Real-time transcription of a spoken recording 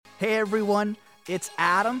Hey everyone, it's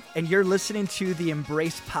Adam, and you're listening to the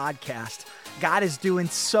Embrace Podcast. God is doing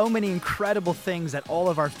so many incredible things at all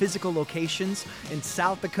of our physical locations in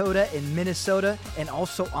South Dakota, in Minnesota, and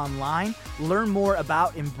also online. Learn more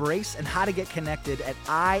about Embrace and how to get connected at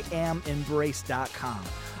IamEmbrace.com.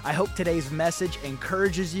 I hope today's message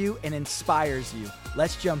encourages you and inspires you.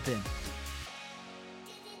 Let's jump in.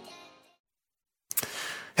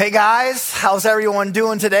 Hey guys, how's everyone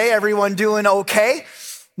doing today? Everyone doing okay?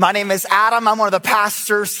 My name is Adam. I'm one of the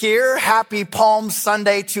pastors here. Happy Palm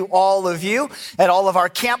Sunday to all of you at all of our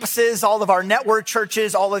campuses, all of our network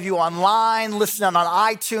churches, all of you online, listening on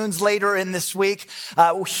iTunes later in this week.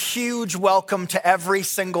 Huge welcome to every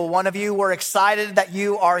single one of you. We're excited that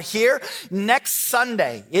you are here. Next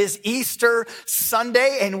Sunday is Easter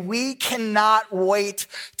Sunday, and we cannot wait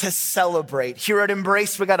to celebrate. Here at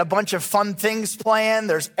Embrace, we got a bunch of fun things planned.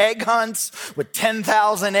 There's egg hunts with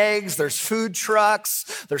 10,000 eggs. There's food trucks.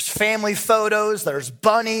 There's family photos, there's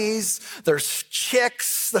bunnies, there's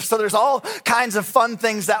chicks. So there's all kinds of fun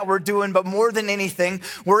things that we're doing. But more than anything,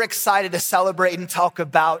 we're excited to celebrate and talk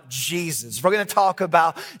about Jesus. We're going to talk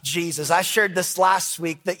about Jesus. I shared this last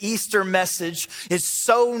week. The Easter message is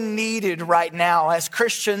so needed right now. As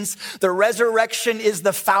Christians, the resurrection is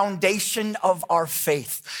the foundation of our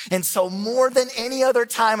faith. And so more than any other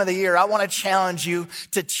time of the year, I want to challenge you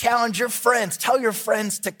to challenge your friends. Tell your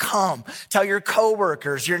friends to come. Tell your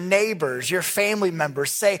coworkers, your neighbors, your family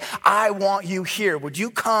members, say, I want you here. Would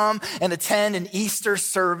you come and attend an Easter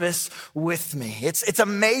service with me? It's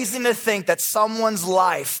amazing to think that someone's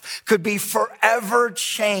life could be forever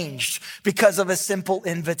changed because of a simple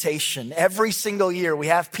invitation. Every single year, we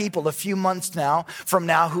have people a few months from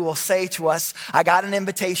now who will say to us, I got an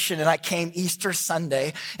invitation and I came Easter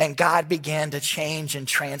Sunday and God began to change and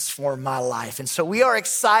transform my life. And so we are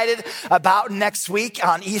excited about next week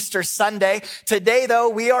on Easter Sunday. Today, though,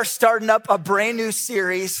 we are starting up a brand new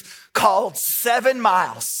series called 7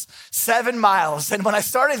 Miles. 7 Miles. And when I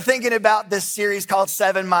started thinking about this series called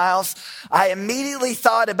 7 Miles, I immediately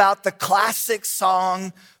thought about the classic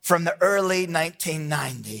song from the early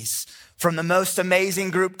 1990s. From the most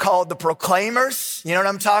amazing group called The Proclaimers. You know what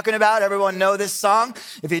I'm talking about? Everyone know this song?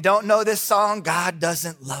 If you don't know this song, God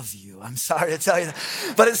doesn't love you. I'm sorry to tell you that.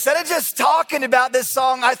 But instead of just talking about this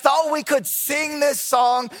song, I thought we could sing this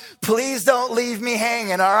song, Please Don't Leave Me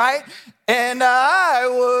Hanging, all right? And I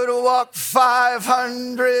would walk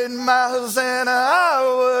 500 miles and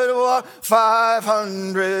I would walk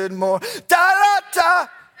 500 more. Da-da-da,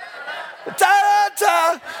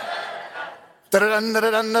 da-da-da. All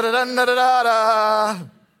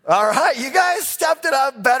right, you guys stepped it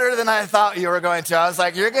up better than I thought you were going to. I was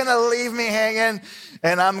like, you're going to leave me hanging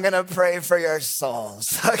and I'm going to pray for your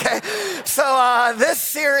souls. Okay. So this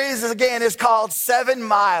series again is called 7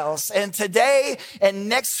 Miles. And today and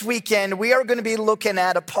next weekend, we are going to be looking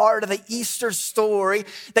at a part of the Easter story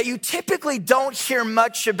that you typically don't hear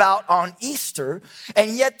much about on Easter.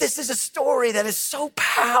 And yet this is a story that is so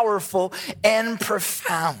powerful and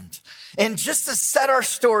profound. And just to set our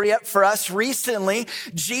story up for us, recently,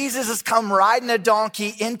 Jesus has come riding a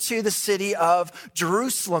donkey into the city of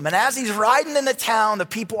Jerusalem. And as he's riding into town, the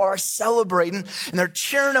people are celebrating and they're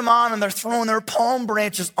cheering him on and they're throwing their palm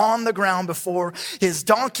branches on the ground before his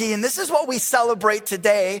donkey. And this is what we celebrate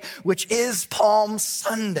today, which is Palm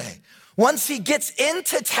Sunday. Once he gets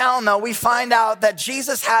into town, though, we find out that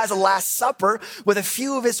Jesus has a Last Supper with a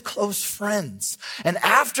few of his close friends. And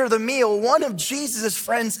after the meal, one of Jesus'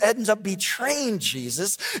 friends ends up betraying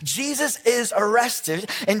Jesus. Jesus is arrested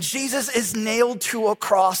and Jesus is nailed to a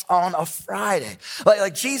cross on a Friday.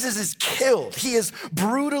 Like Jesus is killed. He is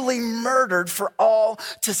brutally murdered for all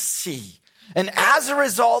to see. And as a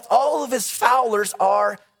result, all of his followers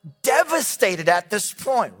are devastated at this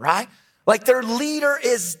point, right? Like their leader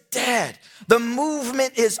is dead. The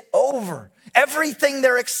movement is over. Everything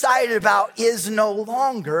they're excited about is no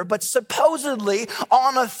longer. But supposedly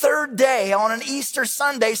on a third day, on an Easter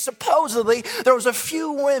Sunday, supposedly there was a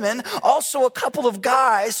few women, also a couple of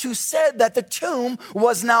guys who said that the tomb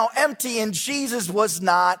was now empty and Jesus was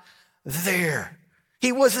not there.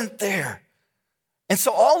 He wasn't there. And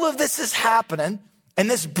so all of this is happening.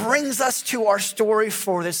 And this brings us to our story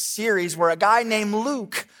for this series where a guy named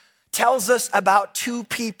Luke tells us about two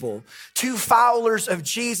people, two followers of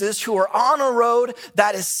Jesus who are on a road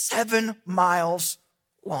that is 7 miles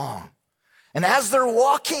long. And as they're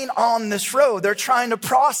walking on this road, they're trying to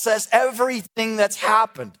process everything that's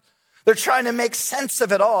happened. They're trying to make sense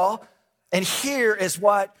of it all. And here is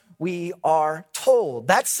what we are told.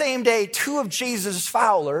 That same day, two of Jesus'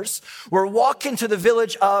 followers were walking to the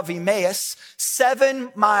village of Emmaus,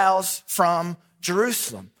 7 miles from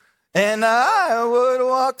Jerusalem. And I would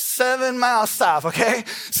walk 7 miles. Stop, okay?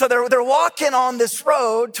 So they're walking on this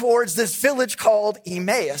road towards this village called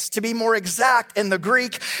Emmaus. To be more exact, in the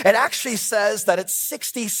Greek, it actually says that it's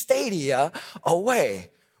 60 stadia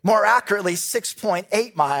away. More accurately,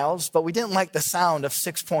 6.8 miles, but we didn't like the sound of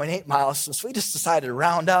 6.8 miles, so we just decided to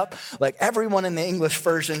round up like everyone in the English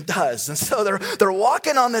version does. And so they're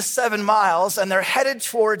walking on this 7 miles, and they're headed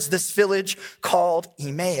towards this village called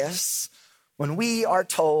Emmaus, when we are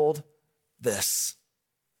told this.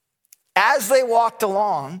 As they walked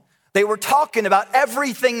along, they were talking about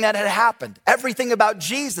everything that had happened, everything about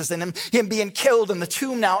Jesus and him being killed and the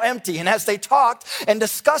tomb now empty. And as they talked and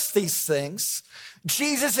discussed these things,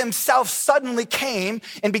 Jesus himself suddenly came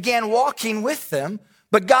and began walking with them,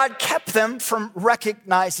 but God kept them from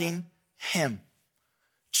recognizing him.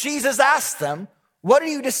 Jesus asked them, "What are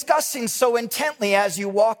you discussing so intently as you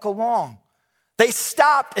walk along?" They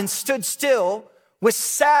stopped and stood still with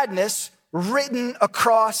sadness written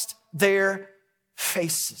across their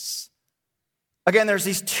faces. Again, there's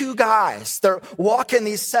these two guys. They're walking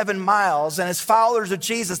these 7 miles, and as followers of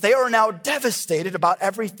Jesus, they are now devastated about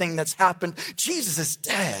everything that's happened. Jesus is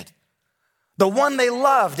dead. The one they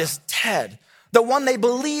loved is dead. The one they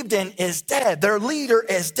believed in is dead. Their leader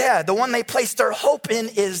is dead. The one they placed their hope in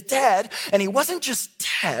is dead. And he wasn't just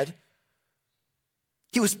dead.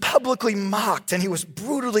 He was publicly mocked, and he was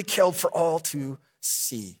brutally killed for all to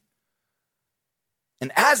see.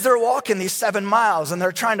 And as they're walking these 7 miles and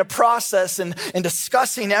they're trying to process and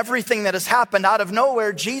discussing everything that has happened, out of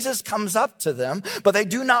nowhere, Jesus comes up to them, but they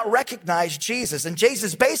do not recognize Jesus. And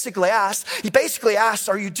Jesus basically asks,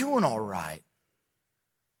 "Are you doing all right?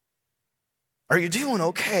 Are you doing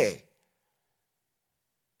okay?"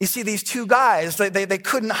 You see, these two guys, they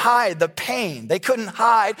couldn't hide the pain. They couldn't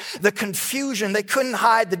hide the confusion. They couldn't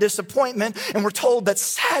hide the disappointment. And we're told that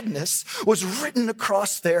sadness was written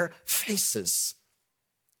across their faces.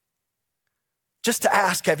 Just to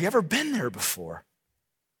ask, have you ever been there before?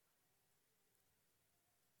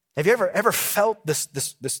 Have you ever felt this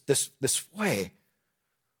way?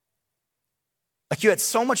 Like you had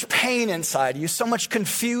so much pain inside you, so much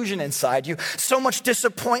confusion inside you, so much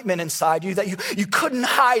disappointment inside you that you couldn't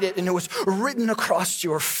hide it, and it was written across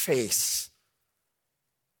your face.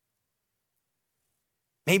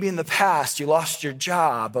 Maybe in the past you lost your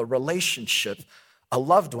job, a relationship, a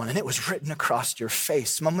loved one, and it was written across your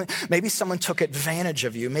face. Maybe someone took advantage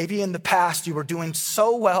of you. Maybe in the past you were doing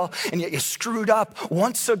so well and yet you screwed up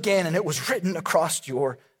once again, and it was written across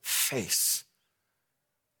your face.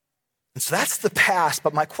 And so that's the past.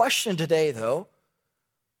 But my question today, though,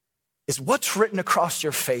 is what's written across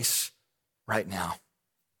your face right now?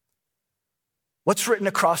 What's written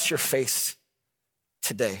across your face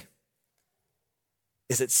today?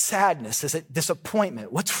 Is it sadness? Is it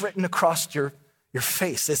disappointment? What's written across your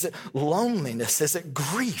face? Is it loneliness? Is it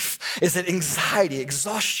grief? Is it anxiety,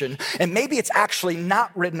 exhaustion? And maybe it's actually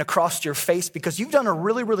not written across your face because you've done a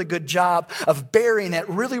really, really good job of burying it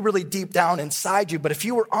really, really deep down inside you. But if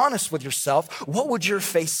you were honest with yourself, what would your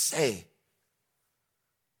face say?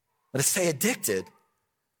 Would it say addicted?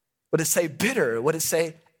 Would it say bitter? Would it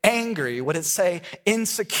say angry? Would it say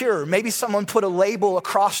insecure? Maybe someone put a label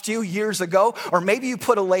across you years ago, or maybe you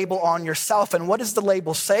put a label on yourself. And what does the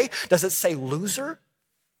label say? Does it say loser?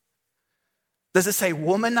 Does it say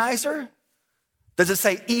womanizer? Does it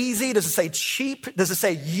say easy? Does it say cheap? Does it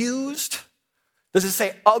say used? Does it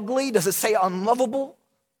say ugly? Does it say unlovable?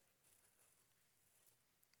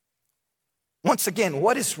 Once again,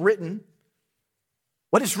 what is written?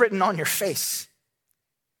 What is written on your face?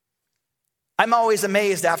 I'm always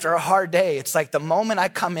amazed after a hard day. It's like the moment I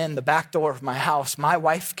come in the back door of my house, my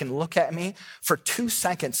wife can look at me for 2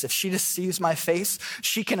 seconds. If she just sees my face,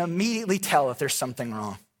 she can immediately tell if there's something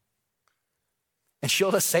wrong. And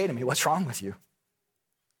she'll just say to me, "What's wrong with you?"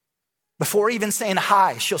 Before even saying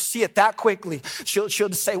hi, she'll see it that quickly. She'll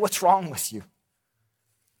just say, "What's wrong with you?"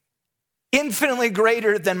 Infinitely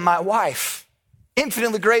greater than my wife,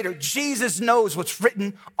 infinitely greater. Jesus knows what's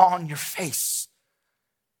written on your face.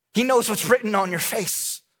 He knows what's written on your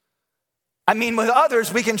face. I mean, with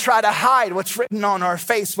others, we can try to hide what's written on our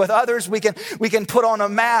face. With others, we can put on a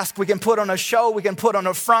mask, we can put on a show, we can put on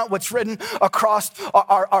a front what's written across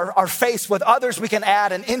our face. With others, we can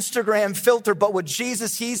add an Instagram filter, but with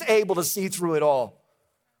Jesus, he's able to see through it all.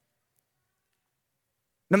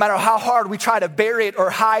 No matter how hard we try to bury it or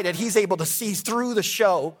hide it, he's able to see through the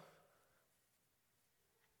show.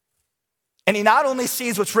 And he not only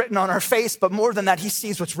sees what's written on our face, but more than that, he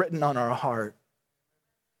sees what's written on our heart.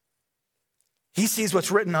 He sees what's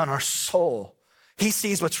written on our soul. He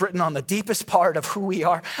sees what's written on the deepest part of who we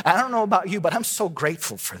are. I don't know about you, but I'm so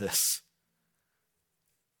grateful for this.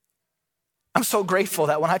 I'm so grateful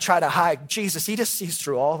that when I try to hide, Jesus, he just sees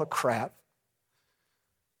through all the crap.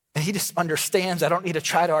 And he just understands I don't need to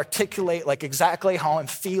try to articulate like exactly how I'm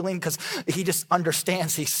feeling because he just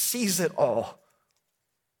understands, he sees it all.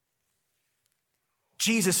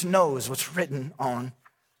 Jesus knows what's written on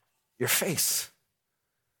your face.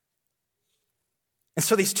 And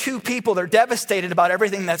so these two people, they're devastated about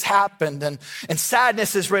everything that's happened and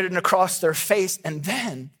sadness is written across their face. And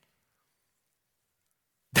then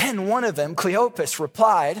one of them, Cleopas,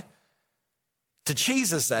 replied to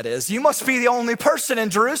Jesus, that is, you must be the only person in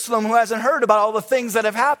Jerusalem who hasn't heard about all the things that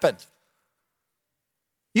have happened.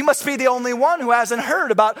 You must be the only one who hasn't heard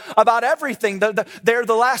about everything there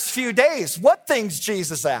the last few days. What things,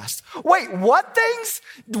 Jesus asked. Wait, what things?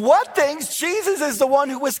 What things? Jesus is the one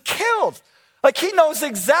who was killed. Like he knows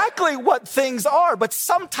exactly what things are, but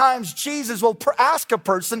sometimes Jesus will ask a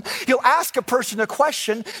person, he'll ask a person a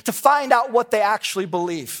question to find out what they actually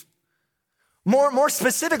believe. More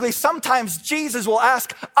specifically, sometimes Jesus will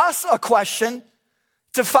ask us a question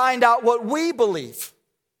to find out what we believe.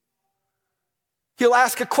 He'll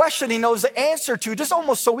ask a question he knows the answer to, just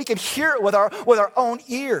almost so we can hear it with our own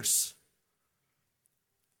ears.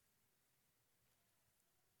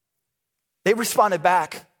 They responded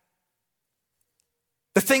back.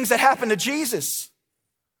 The things that happened to Jesus.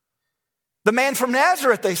 The man from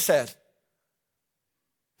Nazareth, they said.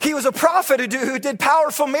 He was a prophet who did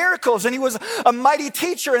powerful miracles, and he was a mighty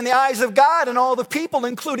teacher in the eyes of God and all the people,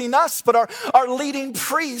 including us, but our leading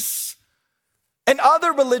priests and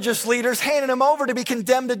other religious leaders handed him over to be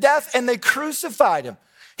condemned to death, and they crucified him.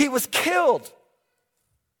 He was killed.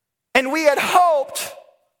 And we had hoped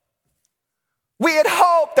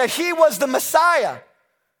that he was the Messiah.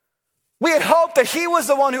 We had hoped that he was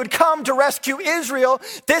the one who would come to rescue Israel.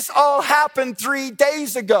 This all happened 3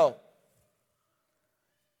 days ago.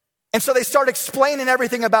 And so they start explaining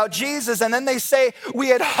everything about Jesus, and then they say, we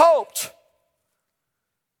had hoped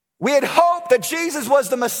that Jesus was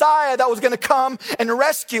the Messiah that was going to come and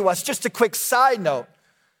rescue us. Just a quick side note.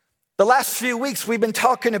 The last few weeks, we've been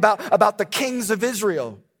talking about the kings of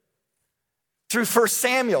Israel. Through 1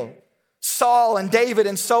 Samuel, Saul and David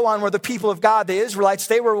and so on were the people of God, the Israelites.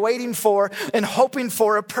 They were waiting for and hoping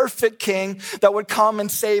for a perfect king that would come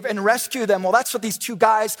and save and rescue them. Well, that's what these two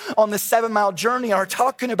guys on the 7-mile journey are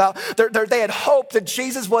talking about. They had hoped that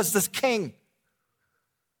Jesus was this king.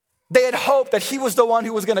 They had hoped that he was the one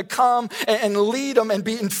who was going to come and lead them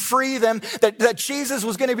and free them, that Jesus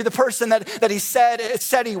was going to be the person that he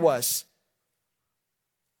said he was.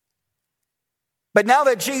 But now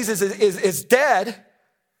that Jesus is dead,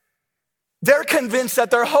 they're convinced that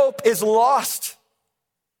their hope is lost.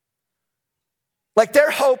 Like their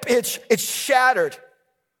hope, it's shattered.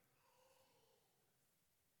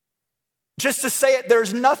 Just to say it,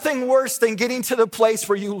 there's nothing worse than getting to the place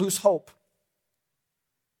where you lose hope.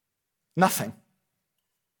 Nothing.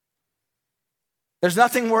 There's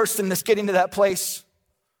nothing worse than this getting to that place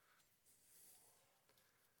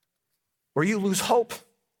where you lose hope.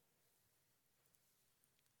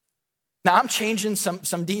 Now, I'm changing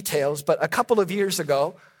some details, but a couple of years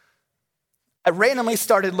ago, I randomly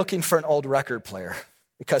started looking for an old record player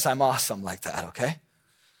because I'm awesome like that, okay?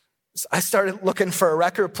 So I started looking for a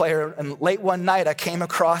record player, and late one night, I came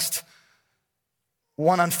across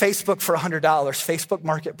one on Facebook for $100. Facebook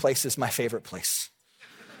Marketplace is my favorite place.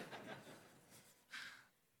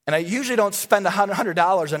 And I usually don't spend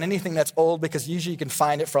 $100 on anything that's old because usually you can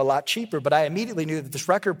find it for a lot cheaper. But I immediately knew that this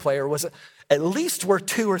record player was at least worth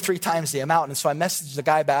 2 or 3 times the amount. And so I messaged the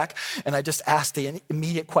guy back and I just asked the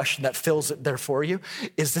immediate question that fills it there for you.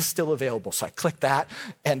 Is this still available? So I clicked that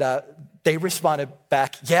and they responded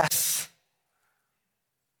back, yes.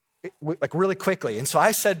 Like really quickly. And so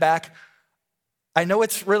I said back, I know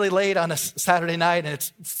it's really late on a Saturday night and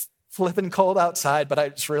it's flipping cold outside, but I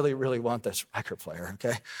just really, really want this record player,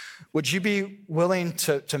 okay? Would you be willing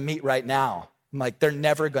to meet right now? I'm like, they're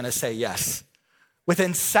never gonna say yes.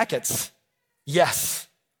 Within seconds, yes.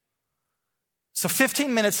 So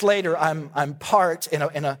 15 minutes later, I'm parked in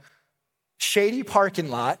a shady parking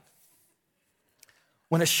lot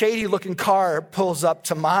when a shady looking car pulls up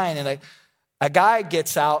to mine and a guy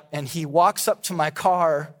gets out and he walks up to my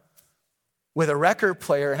car with a record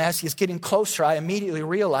player, and as he's getting closer, I immediately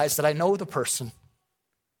realized that I know the person.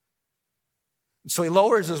 So he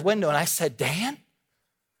lowers his window, and I said, Dan?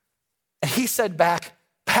 And he said back,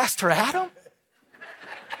 Pastor Adam?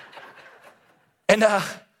 And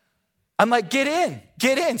I'm like, get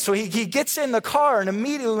in. So he gets in the car, and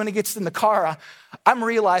immediately when he gets in the car, I'm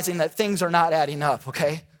realizing that things are not adding up,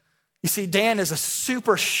 okay? You see, Dan is a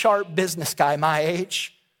super sharp business guy my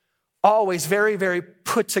age, always very, very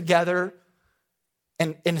put together,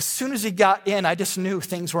 And as soon as he got in, I just knew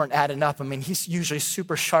things weren't adding up. I mean, he's usually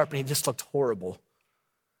super sharp and he just looked horrible.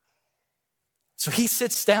 So he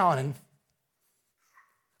sits down and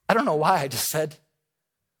I don't know why I just said,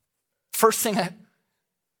 first thing,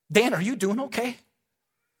 Dan, are you doing okay?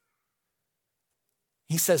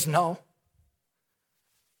 He says, no.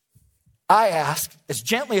 I ask as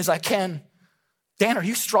gently as I can, Dan, are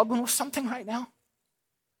you struggling with something right now?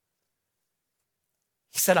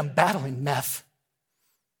 He said, I'm battling meth.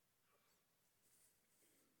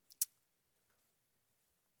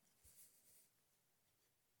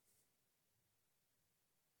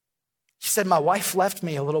 He said, my wife left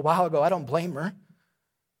me a little while ago. I don't blame her.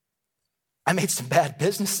 I made some bad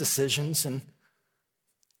business decisions, and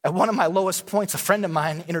at one of my lowest points, a friend of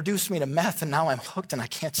mine introduced me to meth, and now I'm hooked and I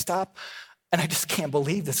can't stop. And I just can't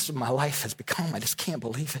believe this is what my life has become. I just can't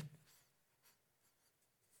believe it.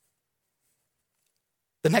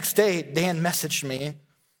 The next day, Dan messaged me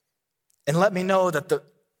and let me know that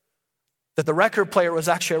the record player was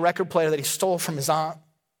actually a record player that he stole from his aunt.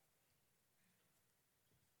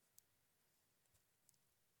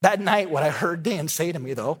 That night, what I heard Dan say to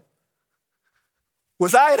me, though,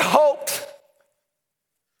 was I had hoped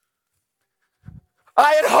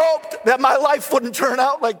that my life wouldn't turn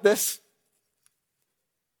out like this.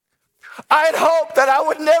 I had hoped that I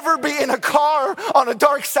would never be in a car on a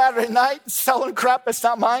dark Saturday night selling crap that's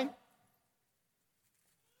not mine.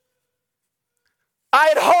 I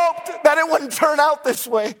had hoped that it wouldn't turn out this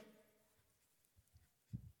way.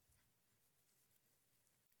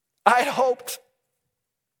 I had hoped.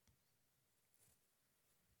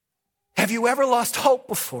 Have you ever lost hope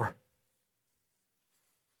before?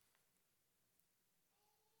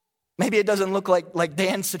 Maybe it doesn't look like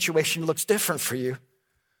Dan's situation looks different for you.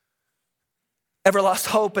 Ever lost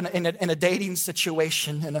hope in a dating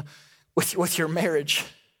situation, with your marriage?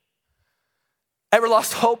 Ever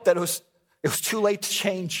lost hope that it was too late to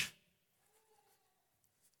change?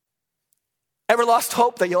 Ever lost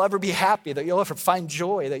hope that you'll ever be happy, that you'll ever find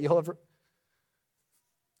joy, that you'll ever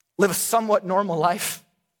live a somewhat normal life?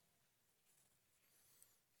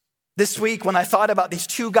 This week, when I thought about these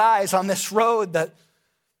two guys on this road that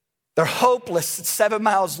they're hopeless, it's 7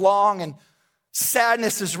 miles long, and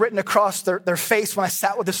sadness is written across their face. When I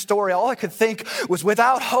sat with the story, all I could think was,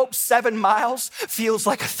 without hope, 7 miles feels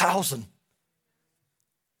like 1,000.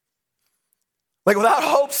 Like, without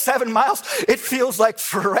hope, 7 miles, it feels like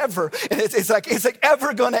forever. And it's like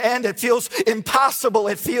ever going to end. It feels impossible.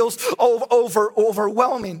 It feels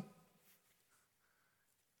overwhelming.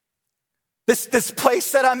 This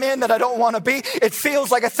place that I'm in that I don't want to be, it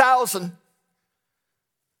feels like 1,000.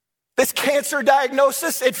 This cancer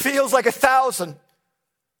diagnosis, it feels like 1,000.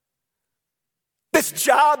 This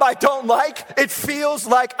job I don't like, it feels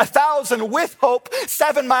like 1,000. With hope,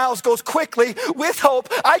 7 miles goes quickly. With hope,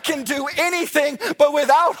 I can do anything, but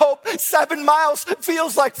without hope, 7 miles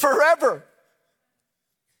feels like forever.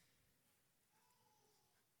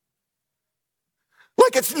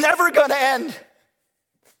 Like it's never gonna end.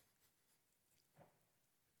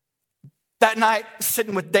 That night,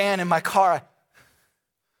 sitting with Dan in my car,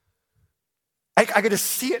 I could just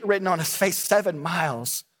see it written on his face, 7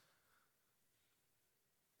 miles.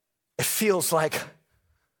 It feels like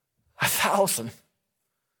 1,000.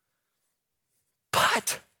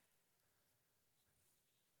 But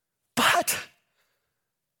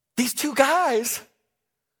these two guys,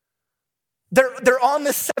 they're on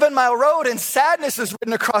this 7 mile road and sadness is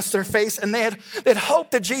written across their face, and they had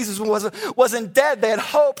hoped that Jesus wasn't dead. They had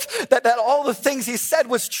hoped that all the things he said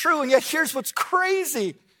was true, and yet here's what's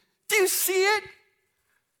crazy. Do you see it?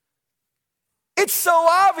 It's so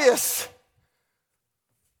obvious.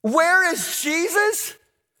 Where is Jesus?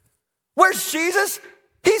 Where's Jesus?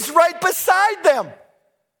 He's right beside them.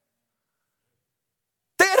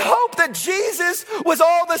 They had hoped that Jesus was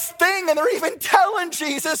all this thing, and they're even telling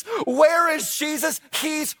Jesus, where is Jesus?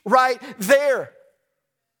 He's right there.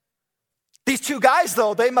 These two guys,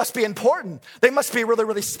 though, they must be important. They must be really,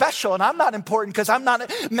 really special, and I'm not important because I'm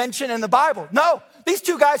not mentioned in the Bible. No, these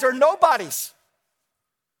two guys are nobodies.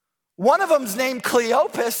 One of them's named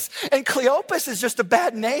Cleopas, and Cleopas is just a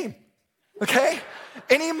bad name, okay?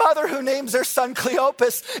 Any mother who names their son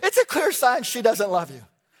Cleopas, it's a clear sign she doesn't love you,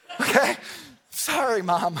 okay? Sorry,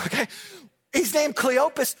 Mom, okay? He's named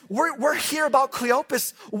Cleopas. We're here about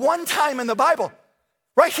Cleopas one time in the Bible,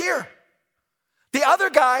 right here. The other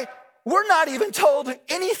guy, we're not even told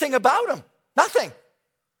anything about him, nothing.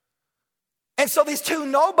 And so these two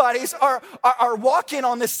nobodies are walking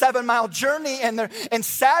on this 7 mile journey, and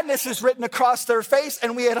sadness is written across their face,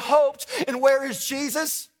 and we had hoped. And where is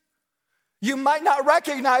Jesus? You might not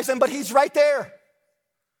recognize him, but he's right there.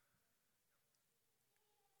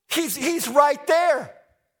 He's right there.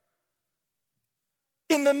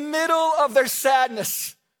 In the middle of their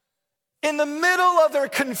sadness, in the middle of their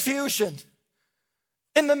confusion,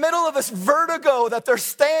 in the middle of this vertigo that they're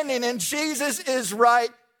standing in, Jesus is right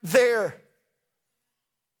there.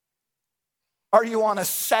 Are you on a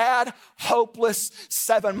sad, hopeless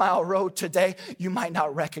 7-mile road today? You might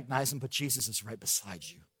not recognize him, but Jesus is right beside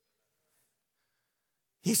you.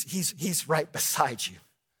 He's right beside you.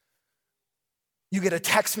 You get a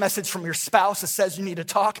text message from your spouse that says you need to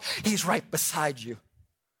talk. He's right beside you.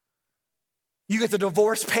 You get the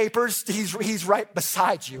divorce papers. He's right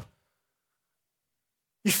beside you.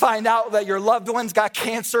 You find out that your loved one's got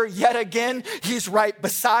cancer yet again. He's right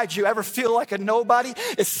beside you. Ever feel like a nobody?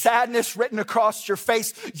 Is sadness written across your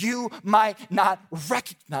face? You might not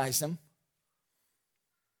recognize him.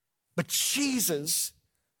 But Jesus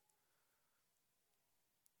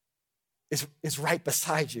is right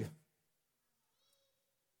beside you.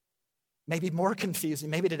 Maybe more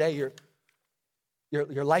confusing. Maybe today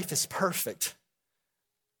your life is perfect.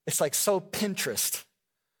 It's like so Pinterest.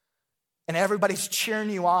 And everybody's cheering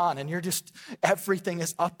you on and everything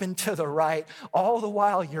is up and to the right. All the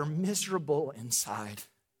while you're miserable inside.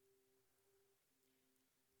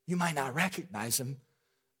 You might not recognize him,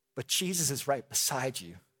 but Jesus is right beside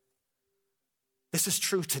you. This is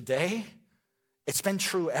true today. It's been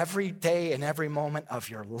true every day and every moment of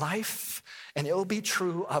your life. And it will be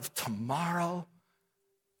true of tomorrow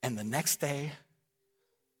and the next day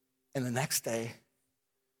and the next day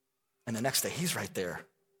and the next day. He's right there.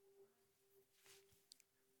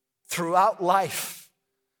 Throughout life,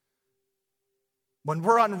 when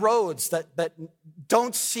we're on roads that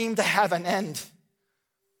don't seem to have an end,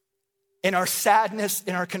 in our sadness,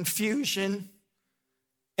 in our confusion,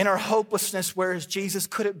 in our hopelessness, where is Jesus?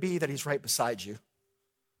 Could it be that he's right beside you?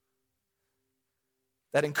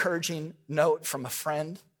 That encouraging note from a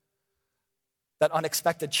friend, that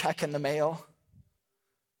unexpected check in the mail,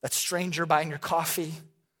 that stranger buying your coffee,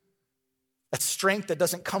 that strength that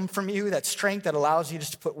doesn't come from you, that strength that allows you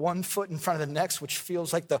just to put one foot in front of the next, which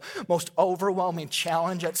feels like the most overwhelming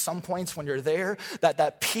challenge at some points when you're there,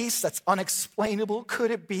 that peace that's unexplainable.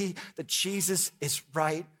 Could it be that Jesus is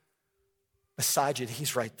right beside you, that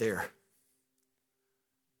he's right there?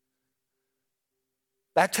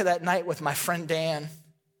 Back to that night with my friend Dan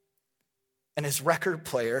and his record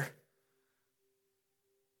player.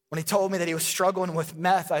 When he told me that he was struggling with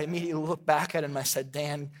meth, I immediately looked back at him and I said,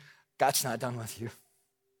 Dan, God's not done with you.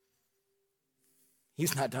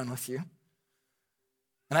 He's not done with you.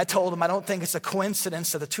 And I told him, I don't think it's a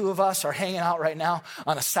coincidence that the two of us are hanging out right now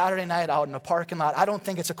on a Saturday night out in a parking lot. I don't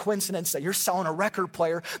think it's a coincidence that you're selling a record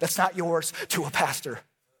player that's not yours to a pastor.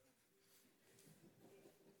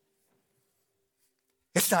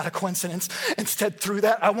 It's not a coincidence. Instead, through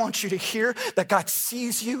that, I want you to hear that God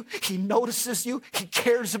sees you. He notices you. He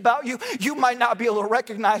cares about you. You might not be able to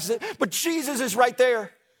recognize it, but Jesus is right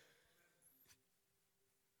there.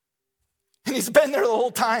 And he's been there the whole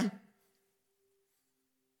time.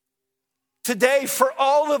 Today, for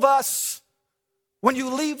all of us, when you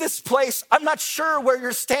leave this place, I'm not sure where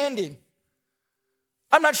you're standing.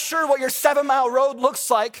 I'm not sure what your 7-mile road looks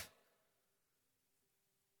like.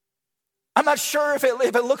 I'm not sure if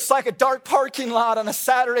it looks like a dark parking lot on a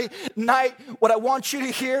Saturday night. What I want you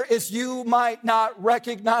to hear is you might not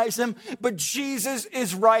recognize him, but Jesus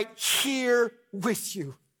is right here with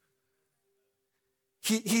you.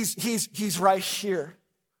 He's right here.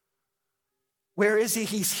 Where is he?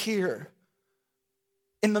 He's here.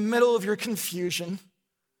 In the middle of your confusion,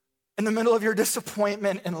 in the middle of your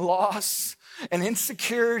disappointment and loss and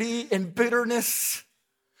insecurity and bitterness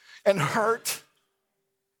and hurt,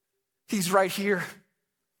 he's right here.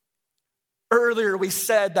 Earlier we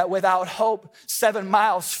said that without hope, 7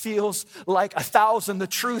 miles feels like 1,000. The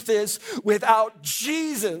truth is, without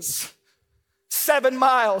Jesus, 7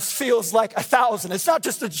 miles feels like 1,000. It's not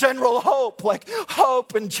just a general hope, like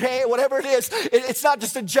hope and whatever it is. It's not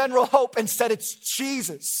just a general hope. Instead, it's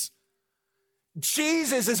Jesus.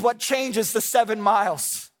 Jesus is what changes the 7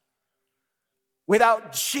 miles.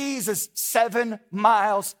 Without Jesus, 7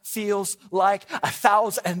 miles feels like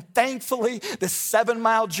 1,000. And thankfully, the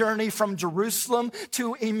 7-mile journey from Jerusalem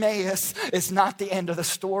to Emmaus is not the end of the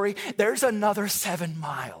story. There's another 7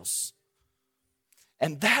 miles.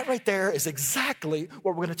 And that right there is exactly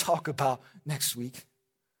what we're going to talk about next week.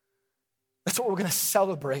 That's what we're going to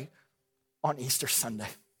celebrate on Easter Sunday.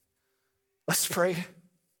 Let's pray.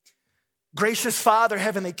 Gracious Father,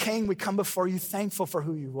 Heavenly King, we come before you thankful for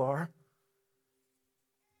who you are.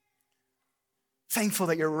 Thankful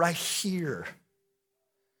that you're right here.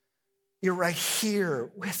 You're right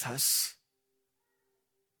here with us.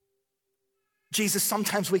 Jesus,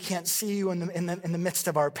 sometimes we can't see you in the midst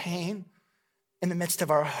of our pain, in the midst of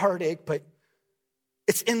our heartache, but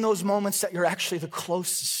it's in those moments that you're actually the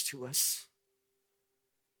closest to us.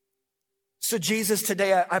 So Jesus,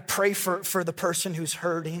 today I pray for the person who's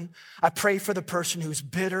hurting. I pray for the person who's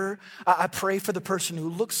bitter. I pray for the person who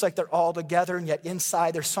looks like they're all together and yet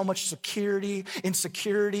inside there's so much insecurity,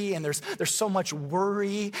 and there's so much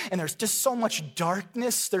worry, and there's just so much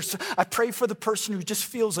darkness. I pray for the person who just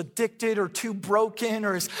feels addicted or too broken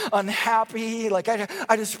or is unhappy. Like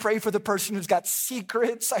I just pray for the person who's got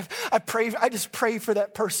secrets. I just pray for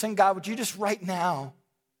that person. God, would you just right now,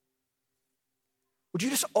 would you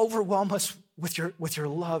just overwhelm us with your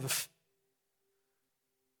love?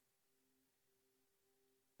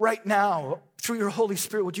 Right now, through your Holy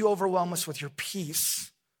Spirit, would you overwhelm us with your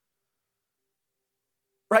peace?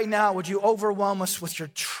 Right now, would you overwhelm us with your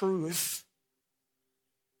truth,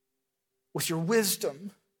 with your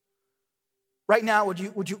wisdom? Right now, would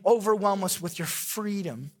you overwhelm us with your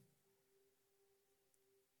freedom?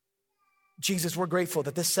 Jesus, we're grateful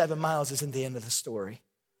that this 7 miles isn't the end of the story.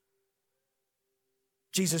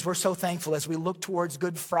 Jesus, we're so thankful as we look towards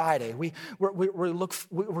Good Friday.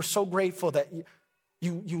 We're so grateful that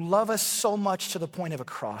you love us so much to the point of a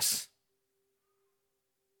cross.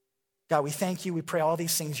 God, we thank you. We pray all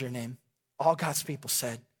these things in your name. All God's people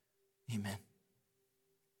said, amen.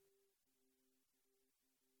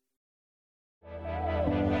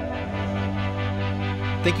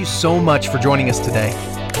 Thank you so much for joining us today.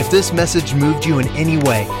 If this message moved you in any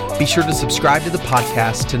way, be sure to subscribe to the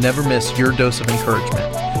podcast to never miss your dose of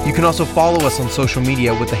encouragement. You can also follow us on social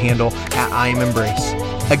media with the handle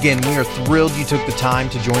 @IamEmbrace. Again, we are thrilled you took the time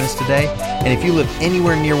to join us today. And if you live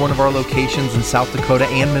anywhere near one of our locations in South Dakota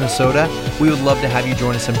and Minnesota, we would love to have you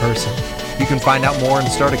join us in person. You can find out more and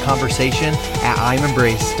start a conversation at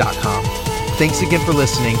IamEmbrace.com. Thanks again for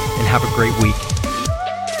listening, and have a great week.